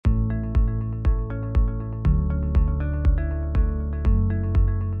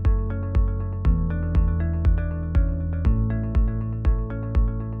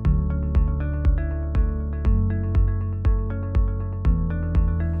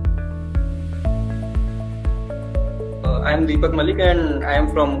I am Deepak Malik and I am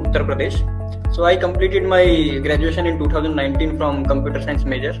from Uttar Pradesh. So I completed my graduation in 2019 from computer science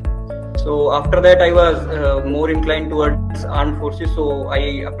major. So after that I was more inclined towards armed forces, so I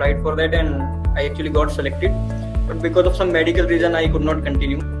applied for that and I actually got selected. But because of some medical reason I could not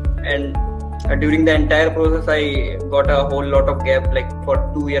continue, and during the entire process I got a whole lot of gap, like for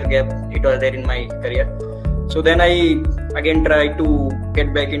 2-year gap it was there in my career. So then I again tried to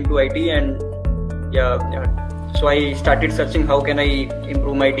get back into IT, and so I started searching how can I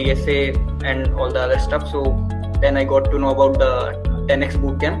improve my DSA and all the other stuff. So then I got to know about the 10x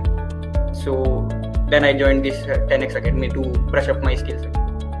Bootcamp. So then I joined this 10x Academy to brush up my skills.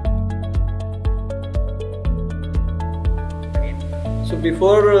 So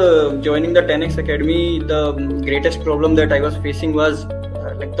before joining the 10x Academy, the greatest problem that I was facing was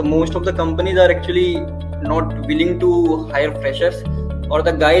like the most of the companies are actually not willing to hire freshers or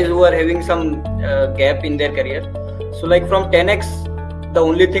the guys who are having some gap in their career. So like from 10x, the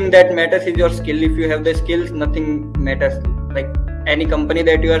only thing that matters is your skill. If you have the skills, nothing matters. Like any company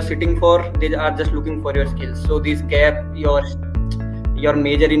that you are sitting for, they are just looking for your skills. So this gap, your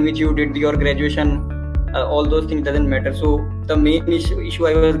major in which you did your graduation, all those things doesn't matter. So the main issue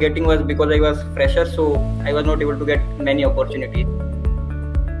I was getting was because I was fresher, so I was not able to get many opportunities.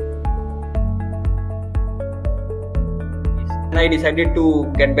 And I decided to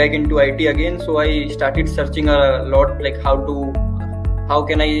get back into IT again, so I started searching a lot, like how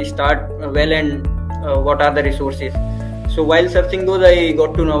can I start well and what are the resources. So while searching those, I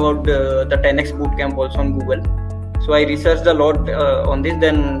got to know about the 10x Bootcamp also on Google. So I researched a lot on this.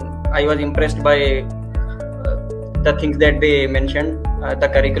 Then I was impressed by the things that they mentioned, the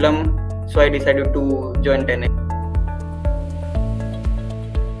curriculum. So I decided to join 10x.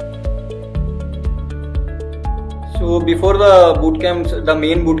 So before the bootcamp, the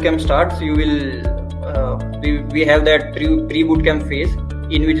main bootcamp starts, you will we have that pre-bootcamp phase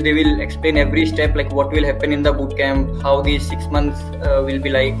in which they will explain every step, like what will happen in the bootcamp, how these 6 months will be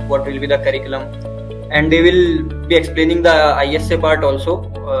like, what will be the curriculum, and they will be explaining the ISA part also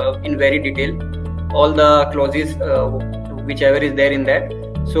in very detail, all the clauses, whichever is there in that.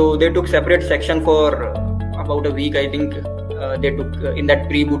 So they took separate section for about a week, I think. They took in that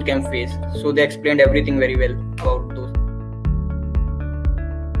pre-bootcamp phase. So they explained everything very well about those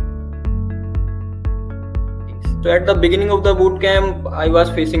things. So at the beginning of the bootcamp, I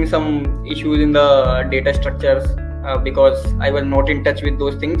was facing some issues in the data structures because I was not in touch with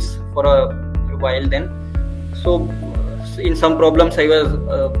those things for a while then. So in some problems I was,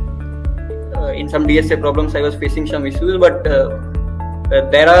 in some DSA problems I was facing some issues, but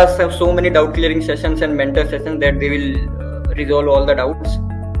there are so many doubt clearing sessions and mentor sessions that they will resolve all the doubts.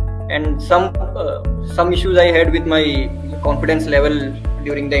 And some issues I had with my confidence level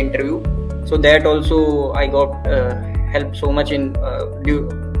during the interview, so that also I got help so much in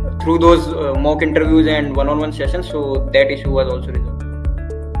through those mock interviews and one-on-one sessions. So that issue was also resolved.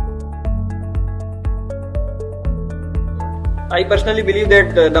 I personally believe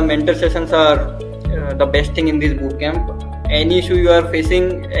that the mentor sessions are the best thing in this bootcamp. Any issue you are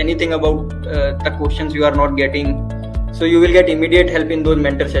facing, anything about the questions you are not getting, so you will get immediate help in those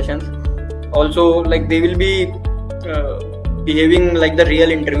mentor sessions. Also, like they will be behaving like the real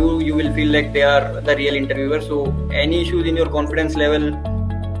interview. You will feel like they are the real interviewer. So any issues in your confidence level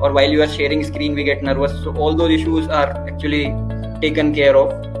or while you are sharing screen, we get nervous. So all those issues are actually taken care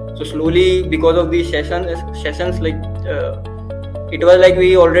of. So slowly, because of these sessions, like it was like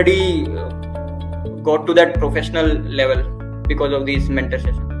we already got to that professional level because of these mentor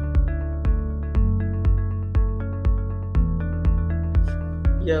sessions.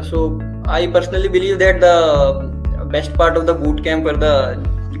 Yeah, so I personally believe that the best part of the bootcamp were the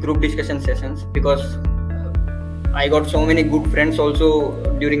group discussion sessions, because I got so many good friends also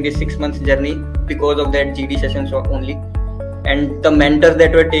during this 6 months journey because of that GD sessions only. And the mentors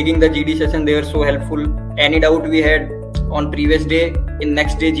that were taking the GD session, they were so helpful. Any doubt we had on previous day, in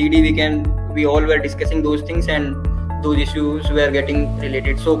next day GD we all were discussing those things and those issues were getting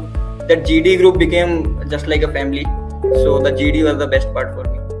related. So that GD group became just like a family. So the GD was the best part for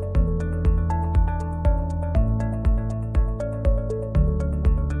me.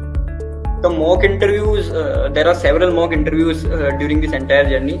 The mock interviews, there are several mock interviews during this entire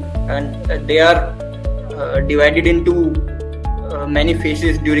journey, and they are divided into many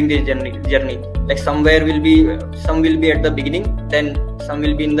phases during this journey. Like some will be at the beginning, then some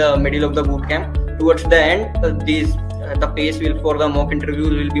will be in the middle of the bootcamp. Towards the end, the pace for the mock interviews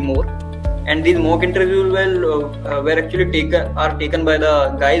will be more. And these mock interviews were actually taken by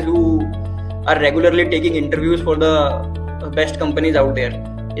the guys who are regularly taking interviews for the best companies out there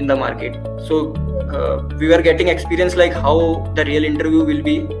in the market. So we were getting experience like how the real interview will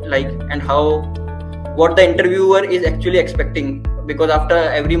be like, and what the interviewer is actually expecting, because after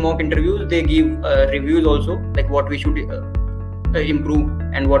every mock interview they give reviews also, like what we should improve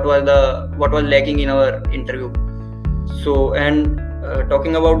and what was lacking in our interview. So, and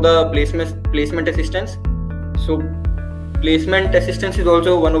talking about the placement assistance, so placement assistance is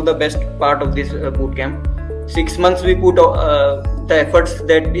also one of the best part of this bootcamp. 6 months we put the efforts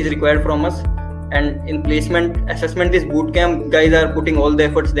that is required from us, and in placement assessment, this bootcamp guys are putting all the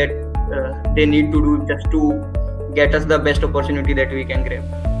efforts that they need to do just to get us the best opportunity that we can grab.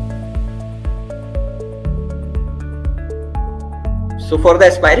 So for the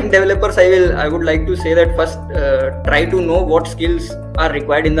aspiring developers, I would like to say that first try to know what skills are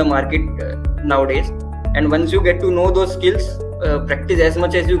required in the market nowadays, and once you get to know those skills, practice as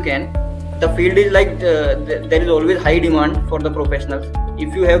much as you can. The field is like there is always high demand for the professionals.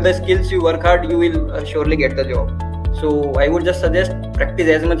 If you have the skills, you work hard, you will surely get the job. So I would just suggest practice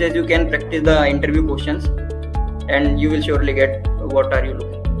as much as you can, practice the interview questions, and you will surely get what are you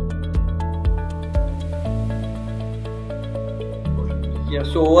looking. Yeah,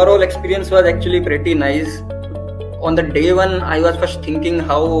 so overall experience was actually pretty nice. On the day one, I was first thinking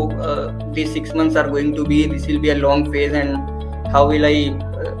how these 6 months are going to be. This will be a long phase, and how will I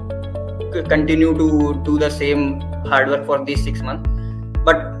continue to do the same hard work for these 6 months.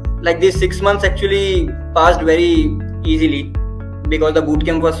 But like these 6 months actually passed very easily, because the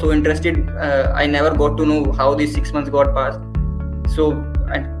bootcamp was so interested. I never got to know how these 6 months got passed. So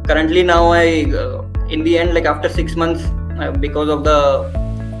currently now in the end, like after 6 months, because of the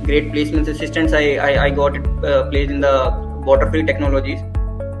great placements assistance, I got placed in the water-free technologies,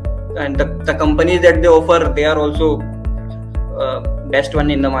 and the companies that they offer, they are also best one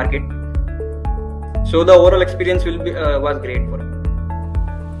in the market. So the overall experience was great for me.